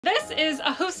This is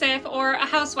a Hussif, or a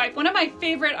housewife, one of my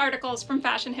favorite articles from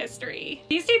fashion history.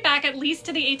 These date back at least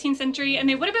to the 18th century, and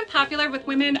they would have been popular with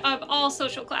women of all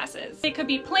social classes. They could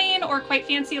be plain or quite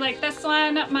fancy like this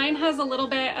one. Mine has a little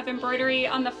bit of embroidery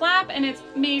on the flap, and it's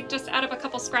made just out of a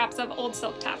couple scraps of old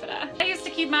silk taffeta. I used to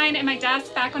keep mine in my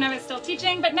desk back when I was still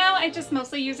teaching, but now I just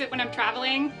mostly use it when I'm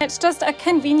traveling. It's just a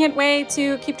convenient way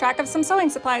to keep track of some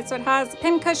sewing supplies. So it has a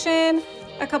pin cushion,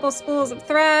 a couple spools of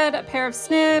thread, a pair of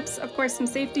snips, of course some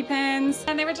safety pins,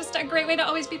 and they were just a great way to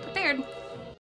always be prepared.